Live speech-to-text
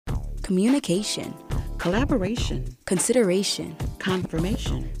communication, collaboration, consideration,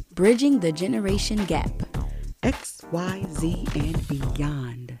 confirmation, bridging the generation gap, X, Y, Z, and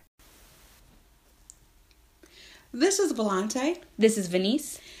beyond. This is Volante. This is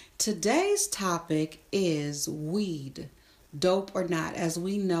Venice. Today's topic is weed, dope or not. As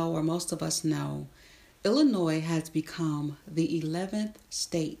we know, or most of us know, Illinois has become the 11th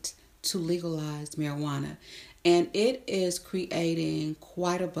state to legalize marijuana, and it is creating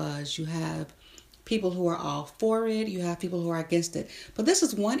quite a buzz. You have people who are all for it, you have people who are against it. But this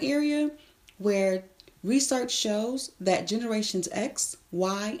is one area where research shows that generations X,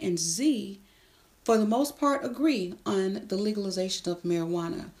 Y, and Z, for the most part, agree on the legalization of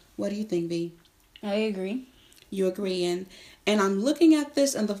marijuana. What do you think, B? I agree. You agree. And I'm looking at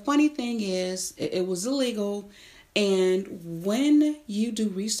this, and the funny thing is, it was illegal. And when you do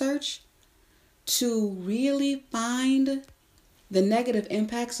research to really find the negative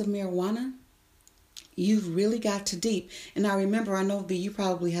impacts of marijuana, you've really got to deep. And I remember, I know, B, you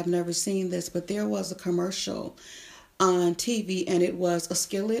probably have never seen this, but there was a commercial on TV, and it was a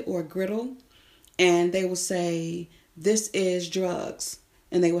skillet or a griddle, and they would say, "This is drugs."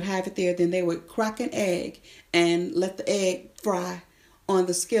 And they would have it there. Then they would crack an egg and let the egg fry on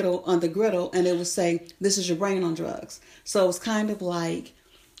the griddle, and it would say, "This is your brain on drugs." So it was kind of like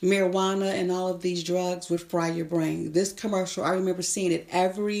marijuana and all of these drugs would fry your brain. This commercial, I remember seeing it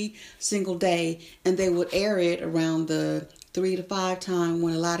every single day, and they would air it around the 3 to 5 time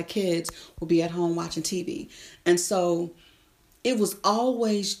when a lot of kids would be at home watching TV. And so it was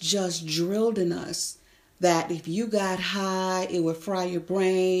always just drilled in us that if you got high, it would fry your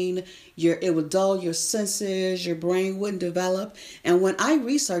brain, it would dull your senses, your brain wouldn't develop. And when I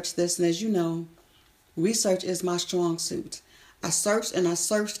researched this, and as you know, research is my strong suit, I searched,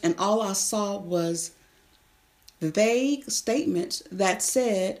 and all I saw was vague statements that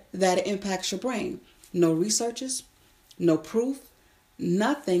said that it impacts your brain. No researches, no proof,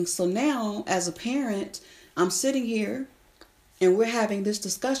 nothing. So now, as a parent, I'm sitting here, and we're having this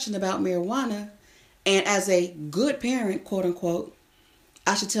discussion about marijuana. And as a good parent, quote unquote,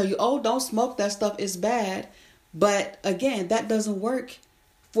 I should tell you, oh, don't smoke that stuff, it's bad. But again, that doesn't work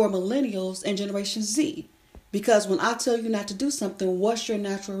for millennials and Generation Z. Because when I tell you not to do something, what's your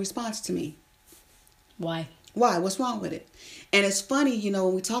natural response to me? Why? What's wrong with it? And it's funny,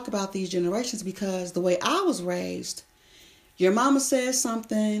 when we talk about these generations, because the way I was raised, your mama says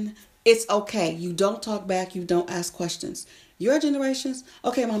something, it's okay. You don't talk back, you don't ask questions. Your generations,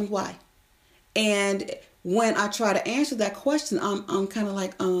 okay, mommy, why? And when I try to answer that question, I'm kind of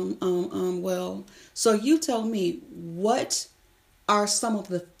like, well, so you tell me, what are some of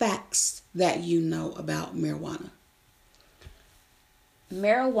the facts that you know about marijuana?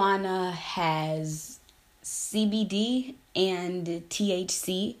 Marijuana has CBD and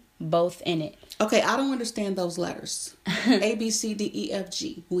THC both in it. Okay, I don't understand those letters. A, B, C, D, E, F,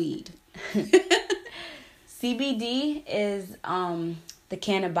 G, weed. CBD is the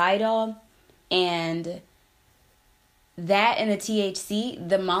cannabidiol. And that and the THC,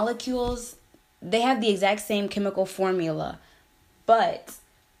 the molecules, they have the exact same chemical formula, but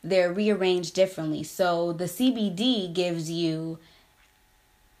they're rearranged differently. So the CBD gives you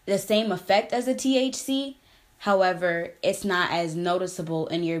the same effect as the THC. However, it's not as noticeable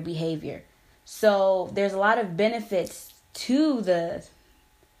in your behavior. So there's a lot of benefits to the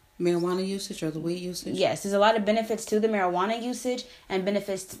marijuana usage or the weed usage? Yes, there's a lot of benefits to the marijuana usage and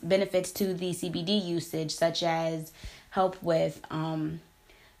benefits to the CBD usage, such as help with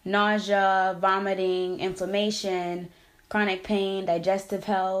nausea, vomiting, inflammation, chronic pain, digestive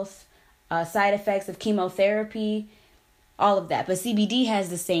health, side effects of chemotherapy, all of that. But CBD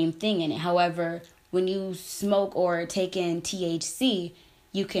has the same thing in it. However, when you smoke or take in THC,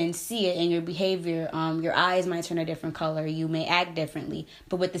 you can see it in your behavior. Your eyes might turn a different color. You may act differently.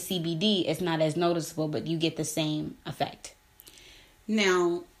 But with the CBD, it's not as noticeable, but you get the same effect.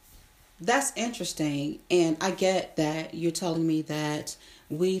 Now, that's interesting. And I get that you're telling me that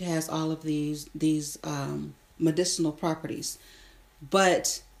weed has all of these medicinal properties.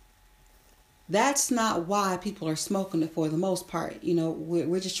 But that's not why people are smoking it for the most part.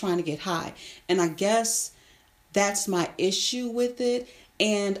 We're just trying to get high. And I guess that's my issue with it.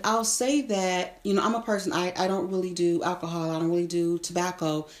 And I'll say that, I'm a person, I don't really do alcohol, I don't really do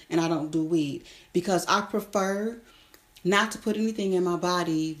tobacco, and I don't do weed. Because I prefer not to put anything in my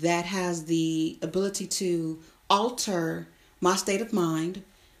body that has the ability to alter my state of mind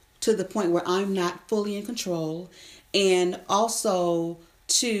to the point where I'm not fully in control. And also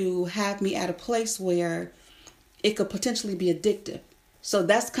to have me at a place where it could potentially be addictive. So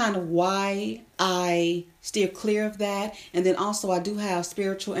that's kind of why I steer clear of that. And then also I do have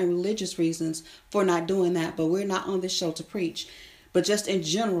spiritual and religious reasons for not doing that, but we're not on this show to preach. But just in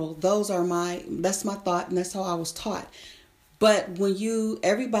general, that's my thought, and that's how I was taught. But when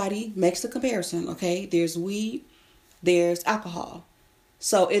everybody makes a comparison, okay? There's weed, there's alcohol.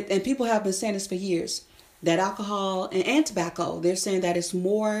 So and people have been saying this for years, that alcohol and tobacco, they're saying that it's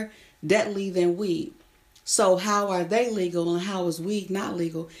more deadly than weed. So how are they legal and how is weed not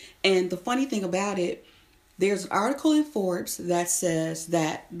legal? And the funny thing about it, there's an article in Forbes that says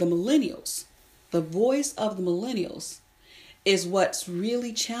that the millennials, the voice of the millennials, is what's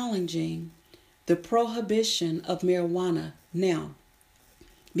really challenging the prohibition of marijuana now.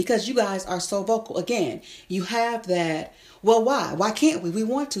 Because you guys are so vocal. Again, you have that, well, why? Why can't we? We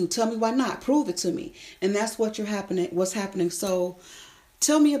want to. Tell me why not. Prove it to me. And that's what's happening. So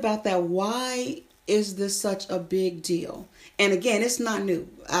tell me about that. Why is this such a big deal? And again, it's not new.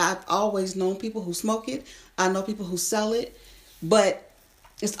 I've always known people who smoke it. I know people who sell it. But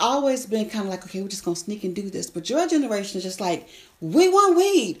it's always been kind of like, okay, we're just going to sneak and do this. But your generation is just like, we want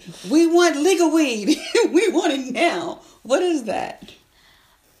weed. We want legal weed. We want it now. What is that?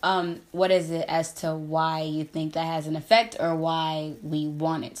 What is it as to why you think that has an effect or why we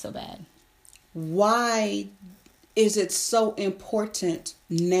want it so bad? Why is it so important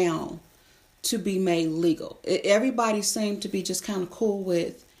now to be made legal? Everybody seemed to be just kind of cool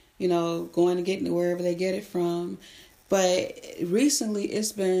with, going and getting it wherever they get it from. But recently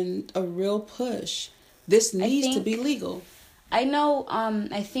it's been a real push. This needs to be legal. I know.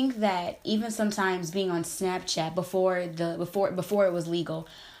 I think that even sometimes being on Snapchat before it was legal,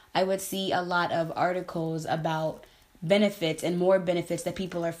 I would see a lot of articles about benefits and more benefits that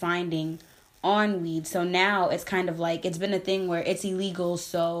people are finding on weed. So now it's kind of like it's been a thing where it's illegal,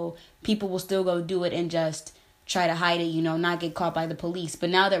 so people will still go do it and just try to hide it, not get caught by the police. But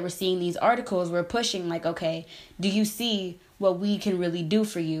now that we're seeing these articles, we're pushing like, okay, do you see what weed can really do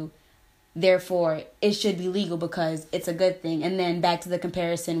for you? Therefore, it should be legal because it's a good thing. And then back to the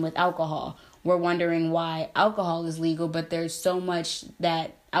comparison with alcohol. We're wondering why alcohol is legal, but there's so much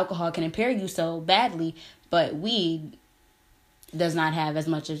that alcohol can impair you so badly, but weed does not have as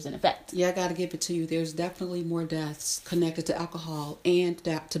much as an effect. Yeah, I got to give it to you. There's definitely more deaths connected to alcohol and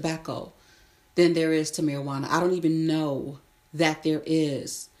tobacco than there is to marijuana. I don't even know that there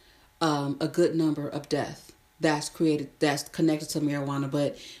is a good number of deaths that's connected to marijuana.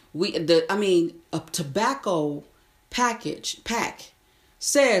 But a tobacco pack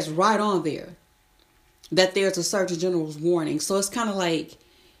says right on there that there's a Surgeon General's warning. So it's kind of like,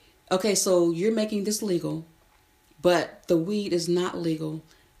 okay, so you're making this legal, but the weed is not legal.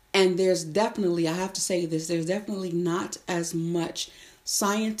 And there's definitely, I have to say this, there's definitely not as much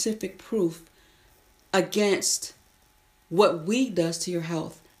scientific proof against what weed does to your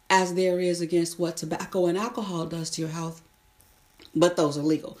health as there is against what tobacco and alcohol does to your health. But those are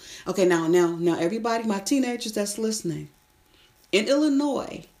legal. Okay, now everybody, my teenagers that's listening, in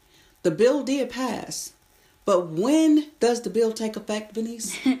Illinois, the bill did pass. But when does the bill take effect,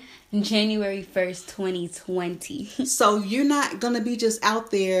 Venice? January 1st, 2020. So you're not going to be just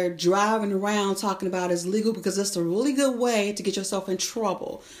out there driving around talking about it's legal, because it's a really good way to get yourself in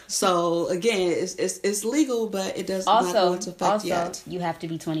trouble. So again, it's legal, but it does not go into effect yet. Also, you have to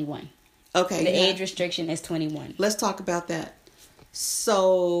be 21. Okay. The age restriction is 21. Let's talk about that.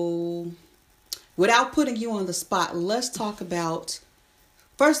 So without putting you on the spot, let's talk about,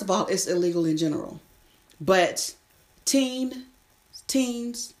 first of all, it's illegal in general. But teens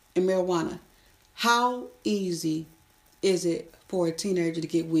and marijuana, how easy is it for a teenager to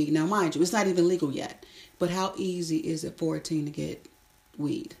get weed? Now, mind you, it's not even legal yet. But how easy is it for a teen to get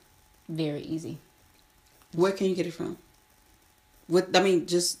weed? Very easy. Where can you get it from?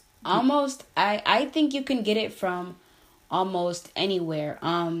 Almost. I think you can get it from almost anywhere.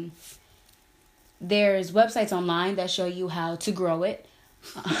 There's websites online that show you how to grow it.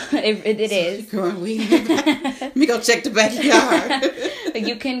 It is. Growing weed. Let me go check the backyard.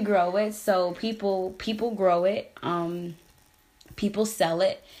 You can grow it. So people grow it. People sell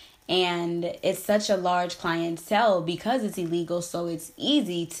it. And it's such a large clientele because it's illegal. So it's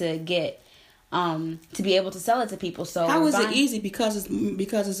easy to get, to be able to sell it to people. So how is it easy because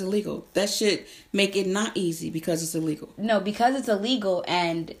it's illegal? That should make it not easy because it's illegal. No, because it's illegal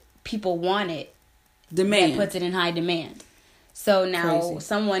and people want it. Demand. That puts it in high demand. So now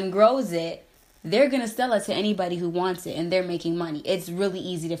someone grows it, they're going to sell it to anybody who wants it, and they're making money. It's really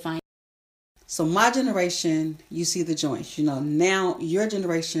easy to find. So my generation, you see the joints. Now your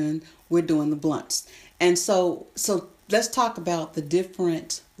generation, we're doing the blunts. And so let's talk about the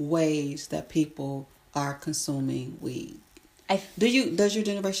different ways that people are consuming weed. Does your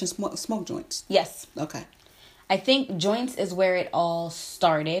generation smoke joints? Yes. Okay. I think joints is where it all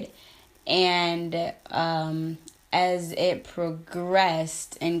started, and as it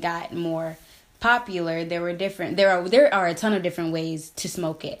progressed and got more popular, there are a ton of different ways to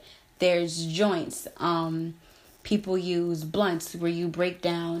smoke it. There's joints. People use blunts where you break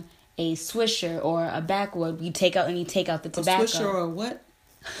down a swisher or a backwood. You take out the tobacco. A swisher or what?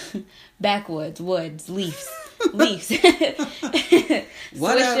 Backwoods, woods, leaves. Whatever.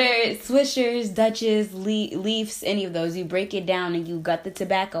 Swishers, Dutches, leaves, any of those. You break it down and you gut the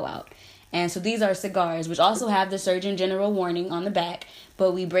tobacco out. And so these are cigars, which also have the Surgeon General warning on the back.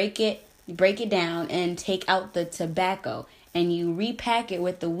 But we break it down and take out the tobacco, and you repack it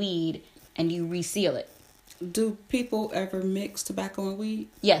with the weed and you reseal it. Do people ever mix tobacco and weed?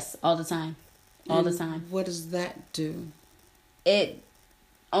 Yes, all the time. The time. What does that do? It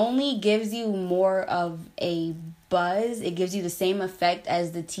only gives you more of a buzz. It gives you the same effect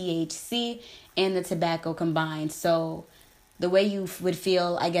as the THC and the tobacco combined. So the way you would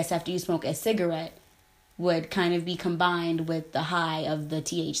feel, I guess, after you smoke a cigarette would kind of be combined with the high of the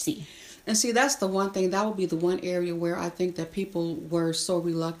THC. And see, that's the one thing, that would be the one area where I think that people were so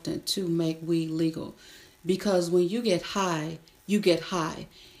reluctant to make weed legal. Because when you get high, you get high.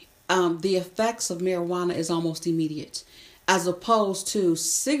 The effects of marijuana is almost immediate. As opposed to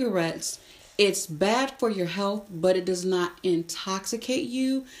cigarettes, it's bad for your health, but it does not intoxicate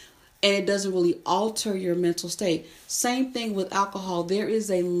you. And it doesn't really alter your mental state. Same thing with alcohol. There is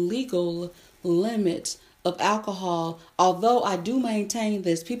a legal limit of alcohol. Although I do maintain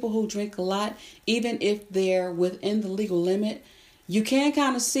this, people who drink a lot, even if they're within the legal limit, you can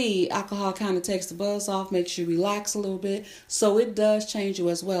kind of see alcohol kind of takes the buzz off, makes you relax a little bit. So it does change you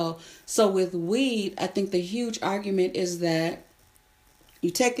as well. So with weed, I think the huge argument is that you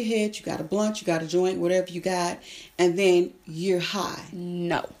take a hit, you got a blunt, you got a joint, whatever you got, and then you're high.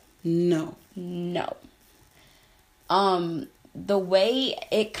 No. The way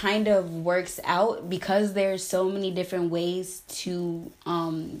it kind of works out, because there's so many different ways to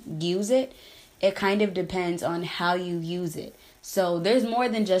use it, it kind of depends on how you use it. So there's more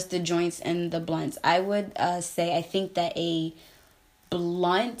than just the joints and the blunts. I would say I think that a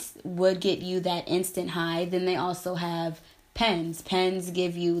blunt would get you that instant high. Then they also have pens. Pens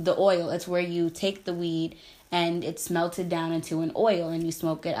give you the oil. It's where you take the weed and it's melted down into an oil and you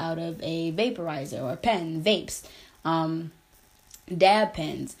smoke it out of a vaporizer or pen, vapes, dab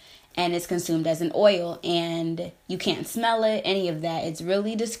pens, and it's consumed as an oil and you can't smell it, any of that. It's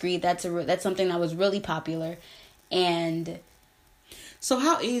really discreet. That's something that was really popular. And so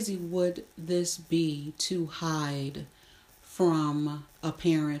how easy would this be to hide from a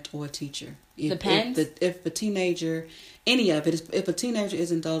parent or a teacher? Depends. If a teenager, any of it, if a teenager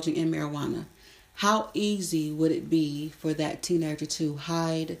is indulging in marijuana, how easy would it be for that teenager to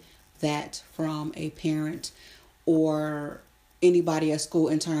hide that from a parent or anybody at school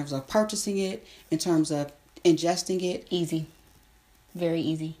in terms of purchasing it, in terms of ingesting it? Easy. Very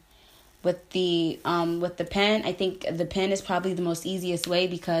easy. With the pen, I think the pen is probably the most easiest way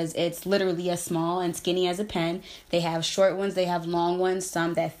because it's literally as small and skinny as a pen. They have short ones, they have long ones,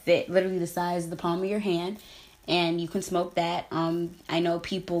 some that fit literally the size of the palm of your hand, and you can smoke that. I know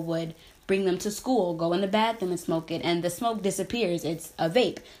people would bring them to school, go in the bathroom and smoke it, and the smoke disappears. It's a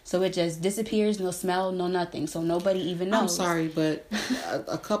vape, so it just disappears, no smell, no nothing, so nobody even knows. I'm sorry, but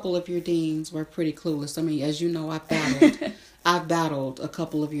a couple of your deans were pretty clueless. I mean, as you know, I've battled a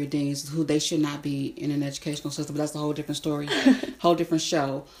couple of your deans who they should not be in an educational system, but that's a whole different story, whole different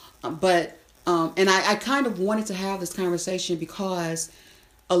show. And I kind of wanted to have this conversation because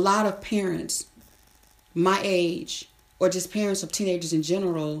a lot of parents my age, or just parents of teenagers in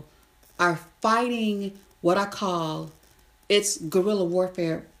general, are fighting what I call, it's guerrilla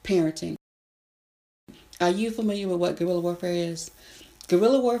warfare parenting. Are you familiar with what guerrilla warfare is?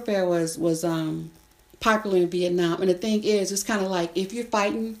 Guerrilla warfare was popular in Vietnam. And the thing is, it's kind of like if you're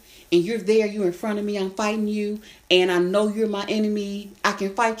fighting and you're there, you're in front of me, I'm fighting you, and I know you're my enemy, I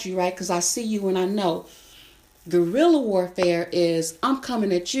can fight you, right? Because I see you and I know. Guerrilla warfare is I'm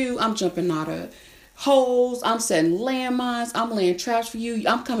coming at you, I'm jumping out of holes, I'm setting landmines, I'm laying traps for you,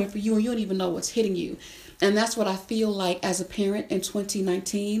 I'm coming for you, and you don't even know what's hitting you. And that's what I feel like as a parent in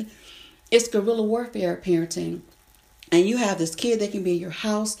 2019. It's guerrilla warfare parenting. And you have this kid that can be in your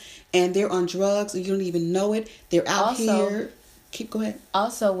house and they're on drugs and you don't even know it. They're out here. Go ahead.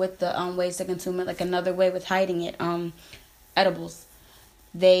 Also, with the ways to consume it, like another way with hiding it, edibles.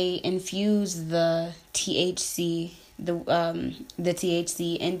 They infuse the THC, the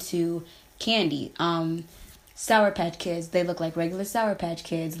THC into candy. Sour Patch Kids. They look like regular Sour Patch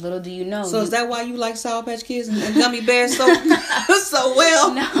Kids. Little do you know. So is that why you like Sour Patch Kids and gummy bears so so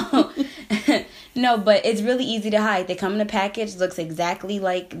well? No. No, but it's really easy to hide. They come in a package, looks exactly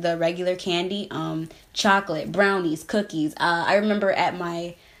like the regular candy. Chocolate, brownies, cookies. I remember at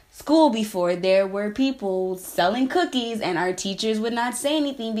my school before, there were people selling cookies, and our teachers would not say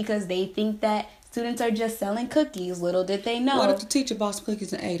anything because they think that students are just selling cookies. Little did they know. What if the teacher bought some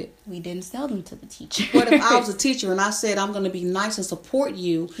cookies and ate it? We didn't sell them to the teacher. What if I was a teacher and I said, I'm going to be nice and support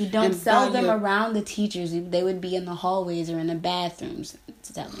you? You don't sell them around the teachers. They would be in the hallways or in the bathrooms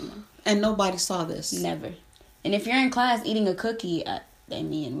selling them. And nobody saw this? Never. And if you're in class eating a cookie,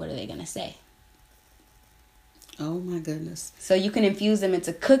 what are they going to say? Oh my goodness. So you can infuse them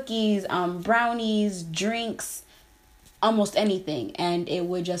into cookies, brownies, drinks, almost anything. And it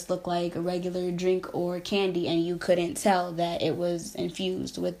would just look like a regular drink or candy, and you couldn't tell that it was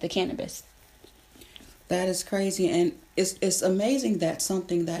infused with the cannabis. That is crazy. And it's amazing that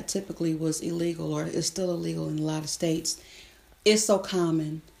something that typically was illegal or is still illegal in a lot of states is so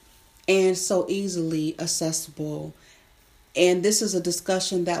common and so easily accessible. And this is a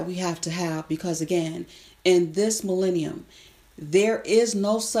discussion that we have to have because, again, in this millennium, there is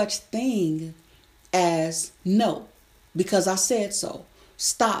no such thing as no, because I said so.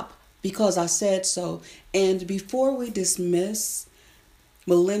 Stop, because I said so. And before we dismiss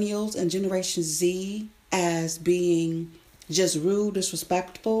millennials and Generation Z as being just rude,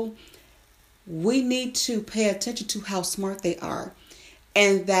 disrespectful, we need to pay attention to how smart they are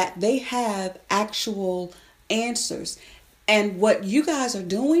and that they have actual answers. And what you guys are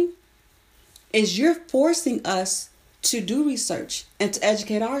doing is you're forcing us to do research and to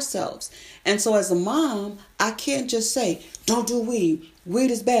educate ourselves. And so as a mom, I can't just say, don't do weed.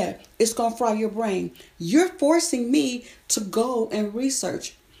 Weed is bad. It's going to fry your brain. You're forcing me to go and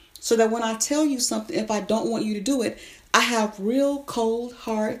research so that when I tell you something, if I don't want you to do it, I have real cold,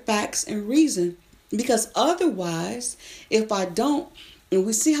 hard facts and reason. Because otherwise, if I don't, and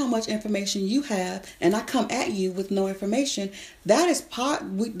we see how much information you have, and I come at you with no information, that is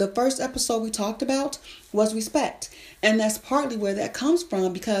the first episode we talked about was respect. And that's partly where that comes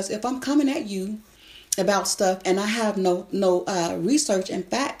from, because if I'm coming at you about stuff and I have no research and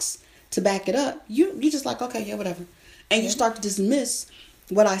facts to back it up, you just like, okay, yeah, whatever. And you start to dismiss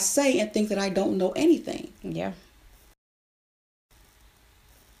what I say and think that I don't know anything. Yeah.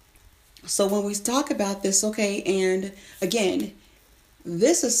 So when we talk about this, okay, and again,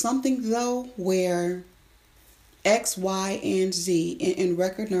 this is something, though, where X, Y, and Z in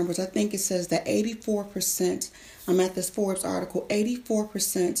record numbers, I think it says that 84%, I'm at this Forbes article,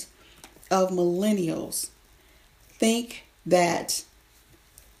 84% of millennials think that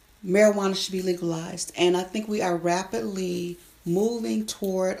marijuana should be legalized. And I think we are rapidly moving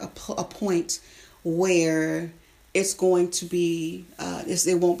toward a point where it's going to be,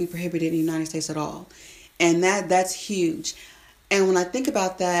 it won't be prohibited in the United States at all. And that's huge. And when I think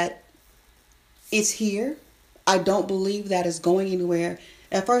about that, it's here. I don't believe that it's going anywhere.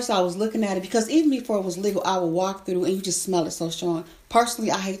 At first, I was looking at it because even before it was legal, I would walk through and you just smell it so strong.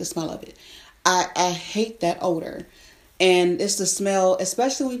 Personally, I hate the smell of it. I hate that odor. And it's the smell,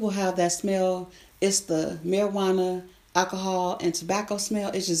 especially when people have that smell. It's the marijuana, alcohol, and tobacco smell.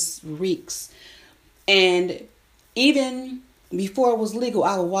 It just reeks. And even before it was legal,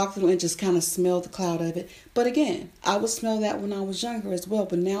 I would walk through and just kind of smell the cloud of it. But again, I would smell that when I was younger as well.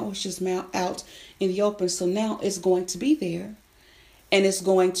 But now it's just out in the open. So now it's going to be there. And it's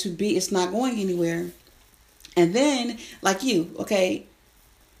not going anywhere. And then, like you, okay,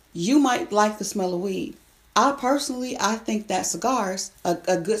 you might like the smell of weed. I think that cigars,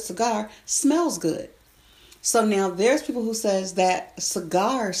 a good cigar, smells good. So now there's people who says that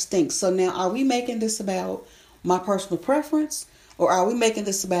cigar stinks. So now are we making this about my personal preference, or are we making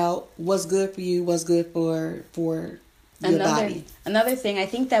this about what's good for you, what's good for your body? Another thing, I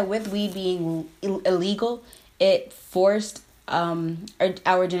think that with weed being illegal, it forced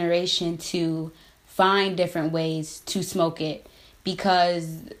our generation to find different ways to smoke it,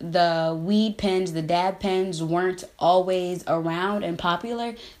 because the weed pens, the dab pens weren't always around and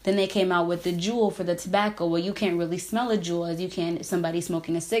popular. Then they came out with the Juul for the tobacco. Well, you can't really smell a Juul as you can somebody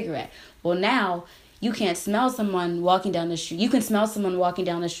smoking a cigarette. Well, now you can't smell someone walking down the street. You can smell someone walking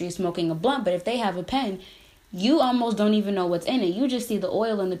down the street smoking a blunt, but if they have a pen, you almost don't even know what's in it. You just see the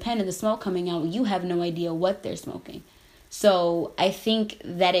oil in the pen and the smoke coming out. You have no idea what they're smoking. So I think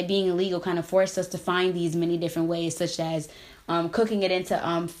that it being illegal kind of forced us to find these many different ways, such as cooking it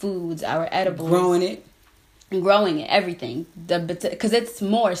into foods, our edibles. Growing it, everything. Because it's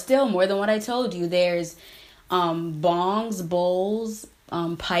still more than what I told you. There's bongs, bowls,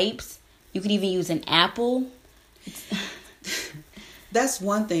 pipes. You could even use an apple. That's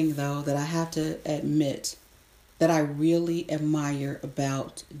one thing, though, that I have to admit that I really admire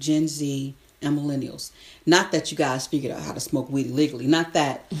about Gen Z and millennials. Not that you guys figured out how to smoke weed legally, not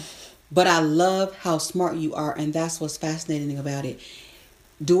that. But I love how smart you are, and that's what's fascinating about it.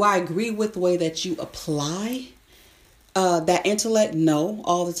 Do I agree with the way that you apply that intellect? No,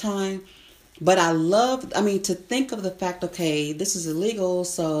 all the time. But to think of the fact, okay, this is illegal,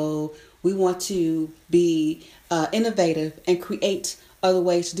 so we want to be innovative and create other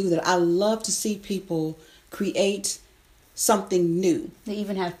ways to do that. I love to see people create something new. They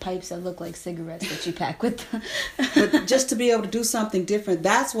even have pipes that look like cigarettes that you pack with them. But just to be able to do something different,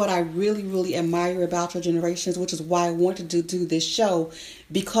 that's what I really, really admire about your generations, which is why I wanted to do this show.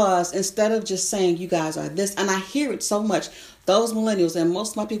 Because instead of just saying you guys are this, and I hear it so much, those millennials and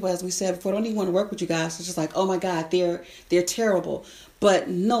most of my people, as we said before, don't even want to work with you guys. It's just like, oh my God, they're terrible. But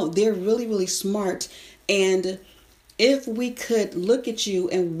no, they're really, really smart. And if we could look at you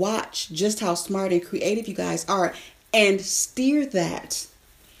and watch just how smart and creative you guys are and steer that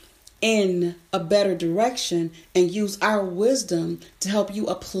in a better direction and use our wisdom to help you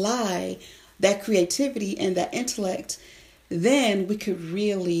apply that creativity and that intellect, then we could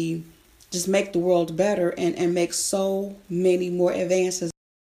really just make the world better and make so many more advances.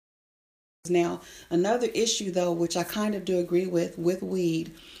 Now, another issue, though, which I kind of do agree with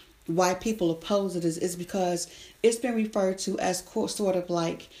weed, why people oppose it is because it's been referred to as sort of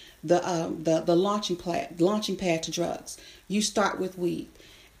like the launching pad to drugs. You start with weed,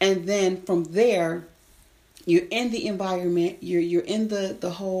 and then from there, you're in the environment. You're in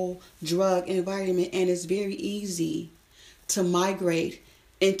the whole drug environment, and it's very easy to migrate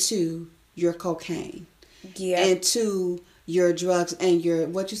into your cocaine, into your drugs and your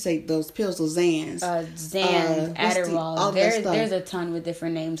those pills, those Xans, Adderall. There's a ton with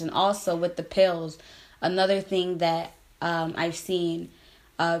different names, and also with the pills. Another thing that I've seen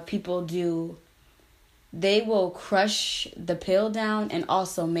people do, they will crush the pill down and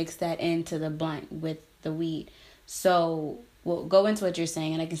also mix that into the blunt with the weed. So we'll go into what you're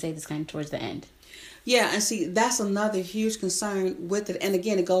saying, and I can say this kind of towards the end. Yeah, and see, that's another huge concern with it. And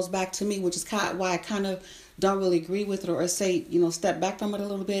again, it goes back to me, which is why I kind of don't really agree with it, or say, step back from it a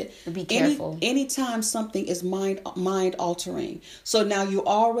little bit. Be careful. Anytime something is mind altering. So now you're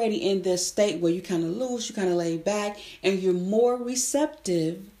already in this state where you kind of loose, you kind of lay back, and you're more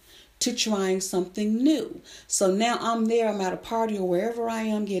receptive to trying something new. So now I'm at a party or wherever I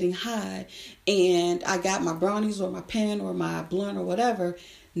am getting high, and I got my brownies or my pen or my blunt or whatever.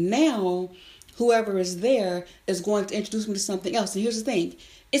 Now, whoever is there is going to introduce me to something else. And here's the thing,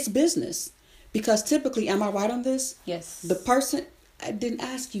 it's business. Because typically, am I right on this? Yes. The person, I didn't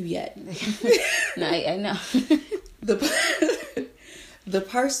ask you yet. No, I know. The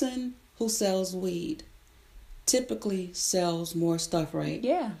person who sells weed typically sells more stuff, right?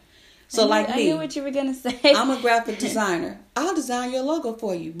 Yeah. So I knew what you were going to say. I'm a graphic designer. I'll design your logo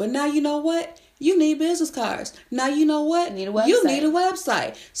for you. But now you know what? You need business cards. Now you know what? You need a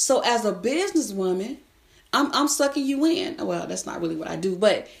website. So as a businesswoman, I'm sucking you in. Well, that's not really what I do,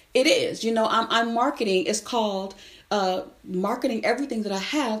 but it is. I'm marketing. It's called marketing everything that I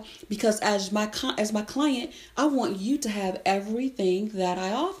have, because as my client, I want you to have everything that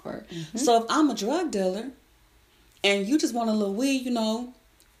I offer. Mm-hmm. So if I'm a drug dealer and you just want a little weed,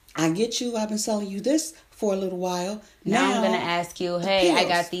 I get you. I've been selling you this for a little while. Now I'm gonna ask you, hey, pills. I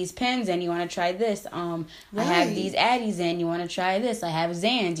got these pens and you want to try this. Right. I have these Addies and you want to try this. I have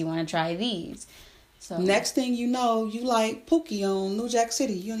Xans. You want to try these. So next thing you know, you like Pookie on New Jack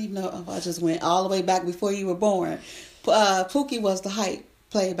City. You don't even know. I just went all the way back before you were born. Pookie was the hype,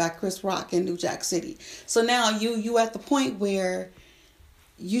 played by Chris Rock in New Jack City. So now you at the point where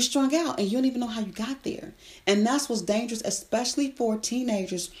you strung out and you don't even know how you got there. And that's what's dangerous, especially for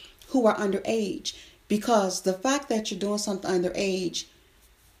teenagers who are underage. Because the fact that you're doing something underage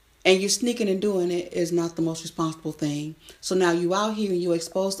and you're sneaking and doing it is not the most responsible thing. So now you out here and you're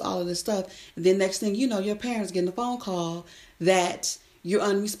exposed to all of this stuff. And then next thing you know, your parents getting a phone call that you're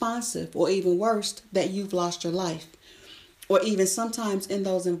unresponsive, or even worse, that you've lost your life. Or even sometimes in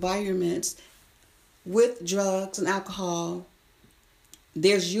those environments with drugs and alcohol,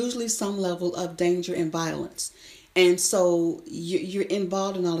 there's usually some level of danger and violence. And so you're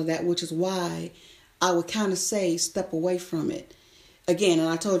involved in all of that, which is why I would kind of say step away from it. Again, and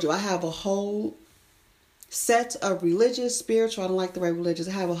I told you, I have a whole set of religious, spiritual, I don't like the word religious,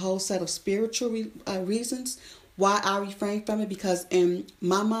 I have a whole set of spiritual reasons why I refrain from it, because in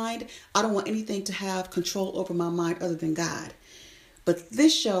my mind, I don't want anything to have control over my mind other than God. But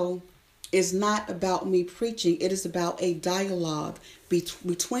this show is not about me preaching. It is about a dialogue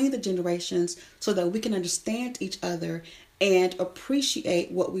between the generations so that we can understand each other and appreciate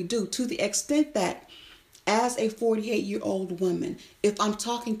what we do, to the extent that as a 48-year-old woman, if I'm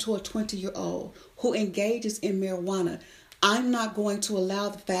talking to a 20-year-old who engages in marijuana, I'm not going to allow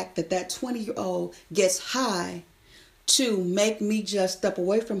the fact that that 20-year-old gets high to make me just step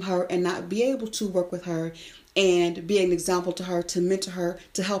away from her and not be able to work with her and be an example to her, to mentor her,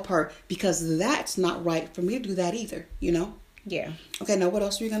 to help her, because that's not right for me to do that either, you know? Yeah. Okay, now what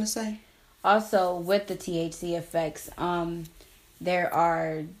else were you going to say? Also, with the THC effects,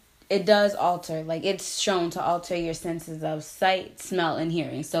 it does alter, like it's shown to alter your senses of sight, smell, and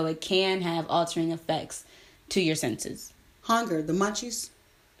hearing. So it can have altering effects to your senses. Hunger, the munchies?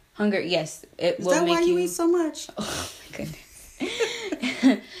 Hunger, yes. It Is will that make why you eat so much? Oh my goodness.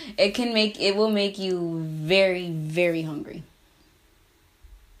 It will make you very, very hungry.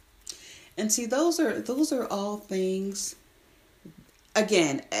 And see, those are all things.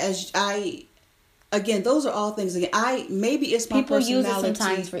 Again, those are all things. Again, maybe it's my People use personality. it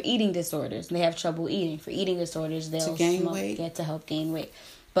sometimes for eating disorders. They have trouble eating. For eating disorders, they'll gain smoke weight. to help gain weight.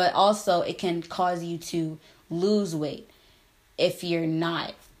 But also, it can cause you to lose weight if you're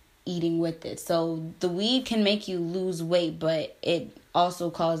not eating with it. So the weed can make you lose weight, but it also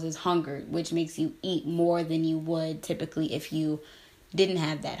causes hunger, which makes you eat more than you would typically if you didn't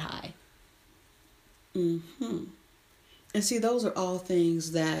have that high. Mm-hmm. And see, those are all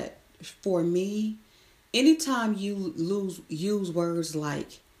things that, for me, anytime you use words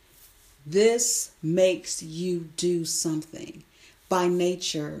like, this makes you do something. By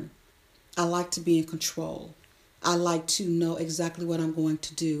nature, I like to be in control. I like to know exactly what I'm going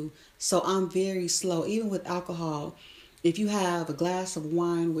to do. So I'm very slow. Even with alcohol, if you have a glass of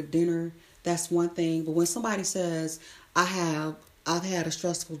wine with dinner, that's one thing. But when somebody says, I've had a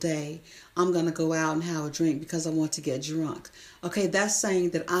stressful day, I'm going to go out and have a drink because I want to get drunk. Okay, that's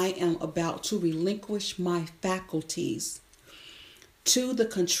saying that I am about to relinquish my faculties to the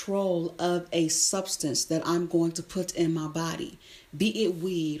control of a substance that I'm going to put in my body, be it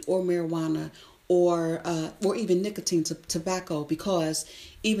weed or marijuana or even nicotine, tobacco, because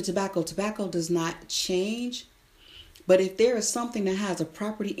even tobacco does not change. But if there is something that has a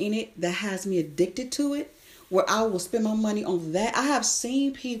property in it that has me addicted to it, where I will spend my money on that. I have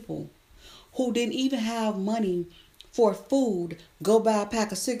seen people who didn't even have money for food go buy a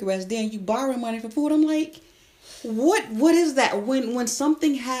pack of cigarettes, then you borrow money for food. I'm like, what is that? When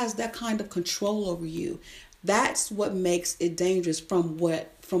something has that kind of control over you, that's what makes it dangerous from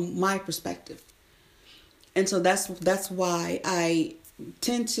my perspective. And so that's why I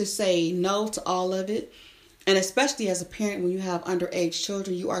tend to say no to all of it. And especially as a parent, when you have underage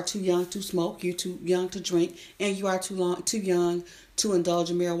children, you are too young to smoke, you're too young to drink, and you are too young to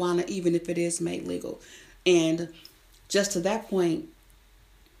indulge in marijuana, even if it is made legal. And just to that point,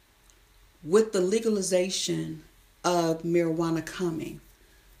 with the legalization of marijuana coming,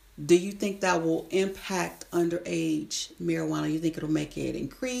 do you think that will impact underage marijuana? You think it'll make it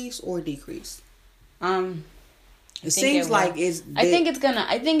increase or decrease? It seems like I think it's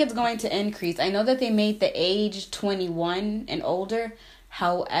going to increase. I know that they made the age 21 and older.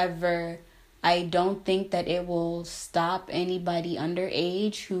 However, I don't think that it will stop anybody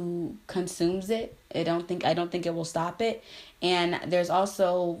underage who consumes it. I don't think it will stop it. And there's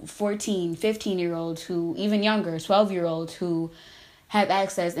also 14, 15-year-olds who, even younger, 12-year-olds who have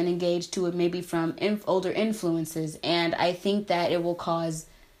access and engage to it maybe from older influences. And I think that it will cause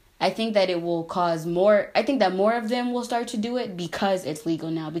more. I think that more of them will start to do it because it's legal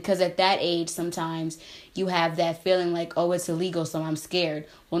now. Because at that age, sometimes you have that feeling like, oh, it's illegal, so I'm scared.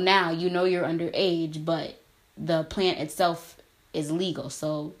 Well, now you know you're underage, but the plant itself is legal,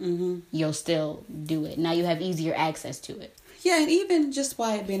 so you'll still do it. Now you have easier access to it. Yeah, and even just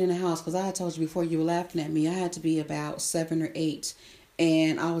by it being in the house, because I had told you before, you were laughing at me, I had to be about 7 or 8,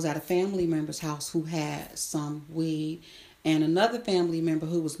 and I was at a family member's house who had some weed. And another family member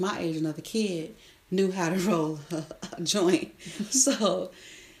who was my age, another kid, knew how to roll a joint. So,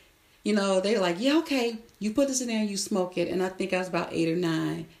 they're like, yeah, okay, you put this in there and you smoke it. And I think I was about 8 or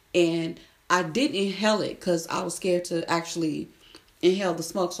 9. And I didn't inhale it because I was scared to actually inhale the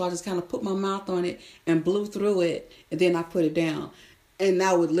smoke. So I just kind of put my mouth on it and blew through it. And then I put it down. And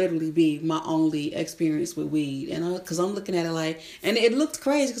that would literally be my only experience with weed. And because I'm looking at it like, and it looked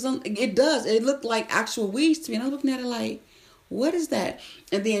crazy because it looked like actual weed to me. And I'm looking at it like, what is that?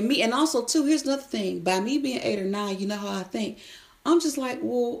 And then and also too, here's another thing. By me being 8 or 9, you know how I think. I'm just like,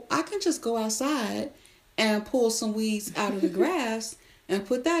 well, I can just go outside and pull some weeds out of the grass and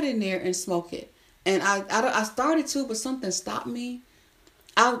put that in there and smoke it. And I started to, but something stopped me.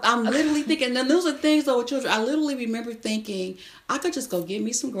 I'm literally thinking, and those are things though with children. I literally remember thinking, I could just go get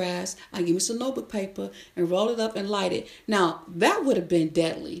me some grass, I give me some notebook paper, and roll it up and light it. Now that would have been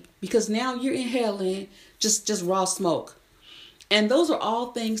deadly because now you're inhaling just raw smoke. And those are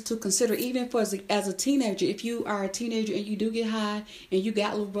all things to consider, even for as a teenager. If you are a teenager and you do get high, and you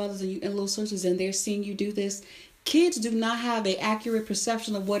got little brothers and little sisters, and they're seeing you do this, kids do not have an accurate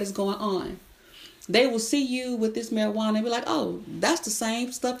perception of what is going on. They will see you with this marijuana and be like, "Oh, that's the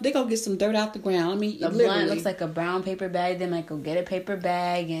same stuff." They go get some dirt out the ground. I mean, the blunt looks like a brown paper bag. They might go get a paper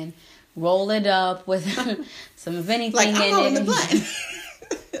bag and roll it up with some of anything like, in I'm it. in the blunt.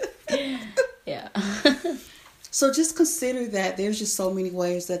 Yeah. So just consider that there's just so many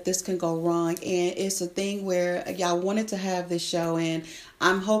ways that this can go wrong. And it's a thing where, I wanted to have this show, and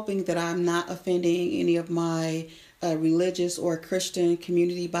I'm hoping that I'm not offending any of my religious or Christian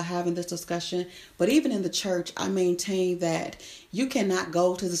community by having this discussion. But even in the church, I maintain that you cannot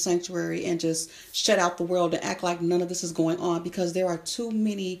go to the sanctuary and just shut out the world and act like none of this is going on, because there are too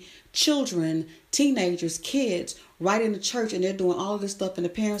many children, teenagers, kids right in the church, and they're doing all of this stuff, and the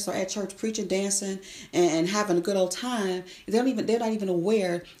parents are at church preaching, dancing, and having a good old time. They're not even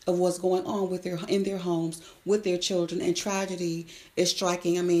aware of what's going on in their homes with their children, and tragedy is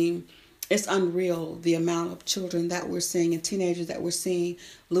striking. I mean, it's unreal the amount of children that we're seeing and teenagers that we're seeing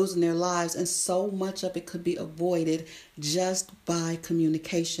losing their lives, and so much of it could be avoided just by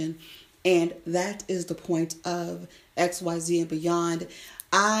communication. And that is the point of XYZ and Beyond.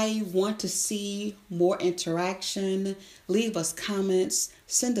 I want to see more interaction. Leave us comments,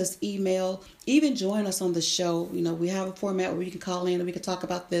 send us email, even join us on the show. We have a format where you can call in and we can talk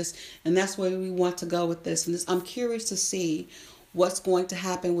about this, and that's where we want to go with this. And I'm curious to see what's going to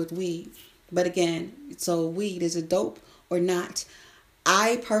happen with weed. But again, so weed, is it dope or not?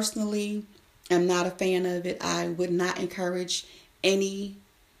 I personally am not a fan of it. I would not encourage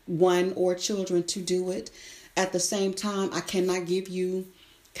anyone or children to do it. At the same time, I cannot give you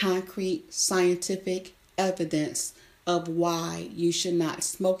concrete scientific evidence of why you should not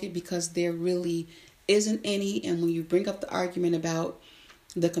smoke it, because there really isn't any. And when you bring up the argument about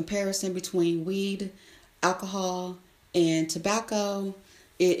the comparison between weed, alcohol, and tobacco,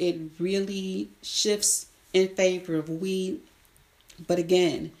 it really shifts in favor of weed. But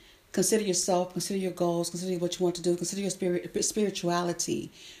again, consider yourself, consider your goals, consider what you want to do, consider your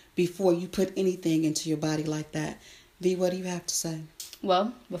spirituality before you put anything into your body like that. V, what do you have to say?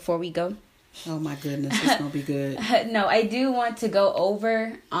 Well, before we go. Oh my goodness, it's going to be good. No, I do want to go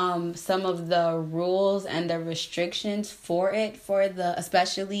over some of the rules and the restrictions for it, for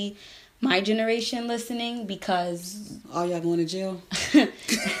especially my generation listening, because... All y'all going to jail?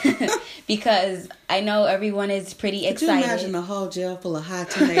 Because I know everyone is pretty excited. Could you imagine a whole jail full of high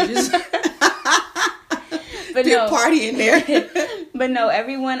teenagers? But no, party in there. But no,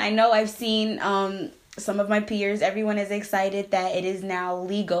 everyone, I know I've seen some of my peers, everyone is excited that it is now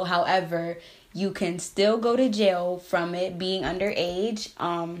legal. However, you can still go to jail from it being underage.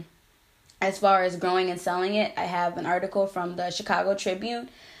 As far as growing and selling it, I have an article from the Chicago Tribune.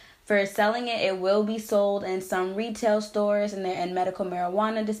 For selling it, it will be sold in some retail stores and medical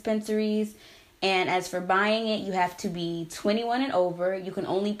marijuana dispensaries. And as for buying it, you have to be 21 and over. You can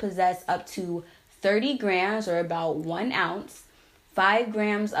only possess up to 30 grams or about 1 ounce, 5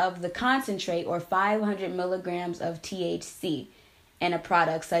 grams of the concentrate or 500 milligrams of THC in a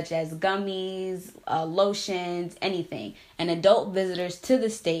product such as gummies, lotions, anything. And adult visitors to the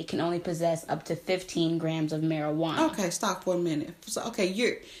state can only possess up to 15 grams of marijuana. Okay, stop for a minute. So, okay,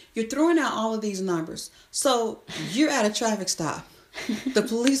 you're throwing out all of these numbers. So you're at a traffic stop. The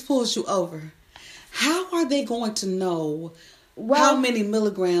police pulls you over. How are they going to know how many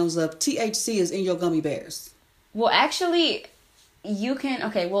milligrams of THC is in your gummy bears? Well, actually, you can.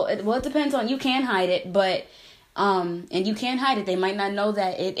 Okay, it depends on. You can hide it, but and you can hide it. They might not know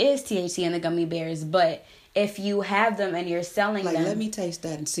that it is THC in the gummy bears, but if you have them and you're selling them, let me taste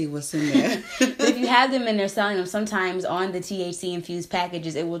that and see what's in there. If you have them and they're selling them, sometimes on the THC infused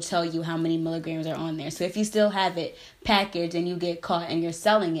packages, it will tell you how many milligrams are on there. So if you still have it packaged and you get caught and you're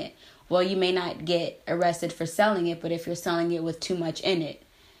selling it, well, you may not get arrested for selling it, but if you're selling it with too much in it,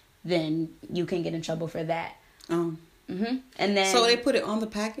 then you can get in trouble for that. Oh. Mm-hmm. And then, so they put it on the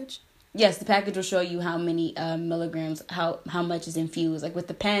package? Yes, the package will show you how many milligrams, how much is infused. Like with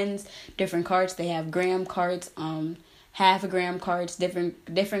the pens, different carts, they have gram carts, half a gram carts,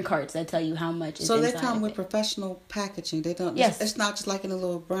 different carts that tell you how much is inside. So they come with professional packaging. They don't. Yes. It's not just like in a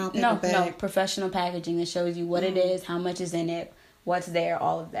little brown paper bag. No, professional packaging that shows you what it is, how much is in it, what's there,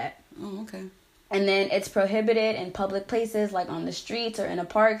 all of that. Oh, okay. And then it's prohibited in public places like on the streets or in a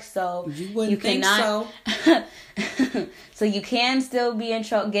park. So you cannot. So you can still be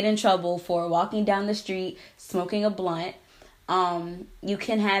get in trouble for walking down the street smoking a blunt. You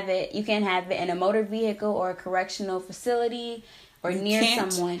can't have it in a motor vehicle or a correctional facility or near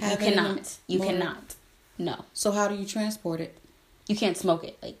someone. You cannot. You cannot. No. So how do you transport it? You can't smoke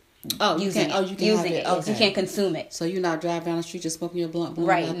it. Like you can have it. Okay. You can't consume it. So you're not driving down the street just smoking your blunt.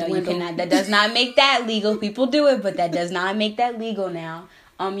 Right. No, you cannot. That does not make that legal. People do it, but that does not make that legal now.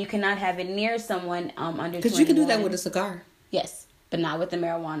 You cannot have it near someone under 21. Because you can do that with a cigar. Yes, but not with the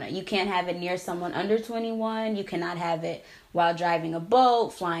marijuana. You can't have it near someone under 21. You cannot have it while driving a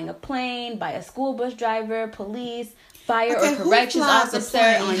boat, flying a plane, by a school bus driver, police, fire or corrections officer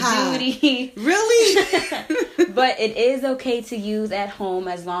on duty. Really? But it is okay to use at home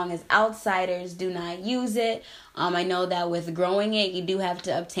as long as outsiders do not use it. I know that with growing it, you do have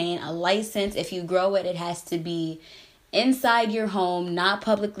to obtain a license. If you grow it, it has to be inside your home, not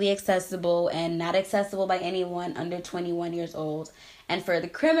publicly accessible, and not accessible by anyone under 21 years old. And for the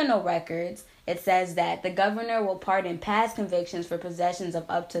criminal records, it says that the governor will pardon past convictions for possessions of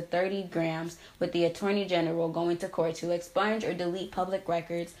up to 30 grams, with the attorney general going to court to expunge or delete public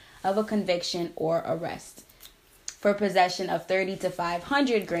records of a conviction or arrest. For possession of 30 to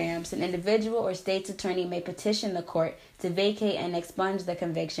 500 grams, an individual or state's attorney may petition the court to vacate and expunge the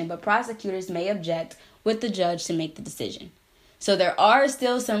conviction, but prosecutors may object with the judge to make the decision. So there are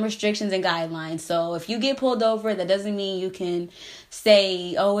still some restrictions and guidelines. So if you get pulled over, that doesn't mean you can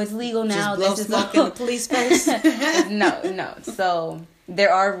say, "Oh, it's legal now." Just blow smoke in the police face. No. So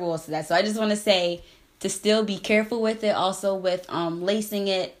there are rules to that. So I just want to say to still be careful with it. Also with lacing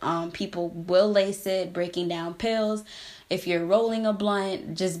it, people will lace it, breaking down pills. If you're rolling a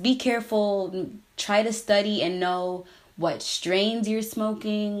blunt, just be careful. Try to study and know what strains you're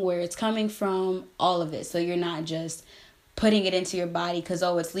smoking, where it's coming from, all of it. So you're not just putting it into your body because,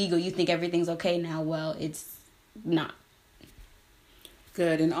 oh, it's legal. You think everything's okay now. Well, it's not.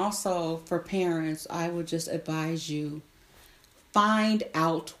 Good. And also for parents, I would just advise you, find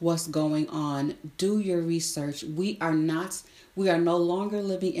out what's going on. Do your research. We are no longer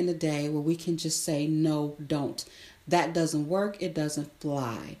living in a day where we can just say, no, don't. That doesn't work. It doesn't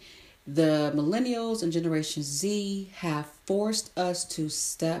fly. The millennials and Generation Z have forced us to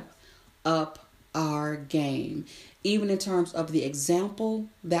step up our game, even in terms of the example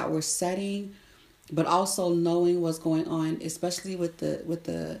that we're setting, but also knowing what's going on, especially with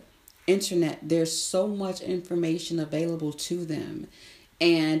the internet. There's so much information available to them.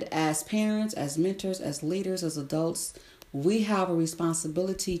 And as parents, as mentors, as leaders, as adults, we have a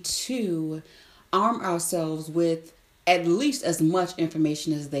responsibility to arm ourselves with at least as much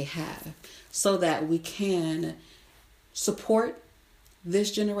information as they have so that we can support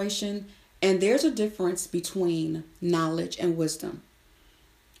this generation. And there's a difference between knowledge and wisdom.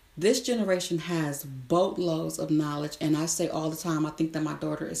 This generation has boatloads of knowledge. And I say all the time, I think that my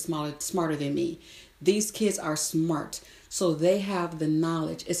daughter is smarter than me. These kids are smart. So they have the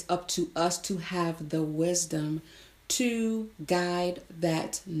knowledge. It's up to us to have the wisdom to guide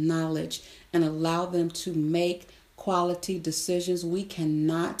that knowledge and allow them to make quality decisions. We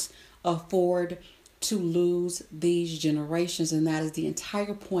cannot afford to lose these generations. And that is the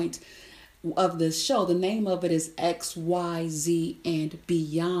entire point of this show. The name of it is X, Y, Z, and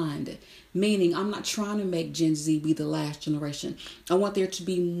Beyond. Meaning, I'm not trying to make Gen Z be the last generation. I want there to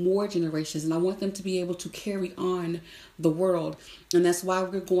be more generations, and I want them to be able to carry on the world. And that's why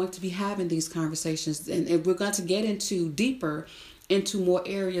we're going to be having these conversations. And we're going to get deeper into more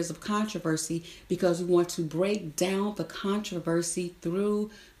areas of controversy, because we want to break down the controversy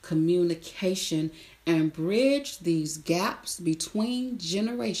through communication and bridge these gaps between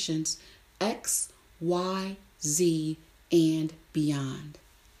generations X, Y, Z, and beyond.